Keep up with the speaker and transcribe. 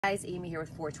Guys, Amy here with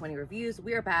 420 Reviews.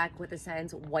 We are back with the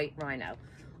Sense White Rhino.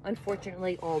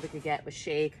 Unfortunately, all we could get was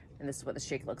shake, and this is what the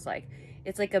shake looks like.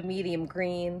 It's like a medium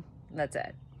green, and that's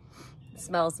it. It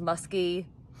smells musky.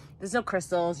 There's no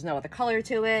crystals, there's no other color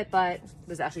to it, but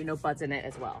there's actually no buds in it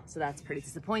as well. So that's pretty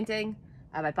disappointing.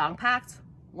 I have my bong packed,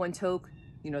 one toke,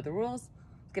 you know the rules.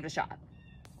 Let's give it a shot.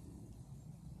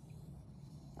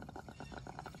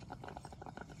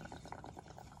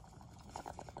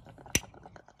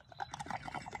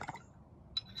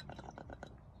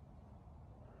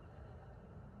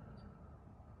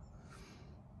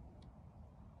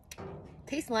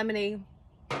 Tastes lemony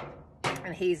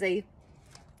and hazy.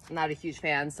 I'm not a huge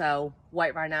fan, so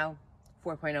White Rhino,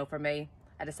 4.0 for me.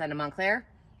 I had to send to Montclair.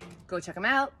 Go check them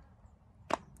out.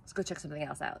 Let's go check something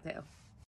else out too.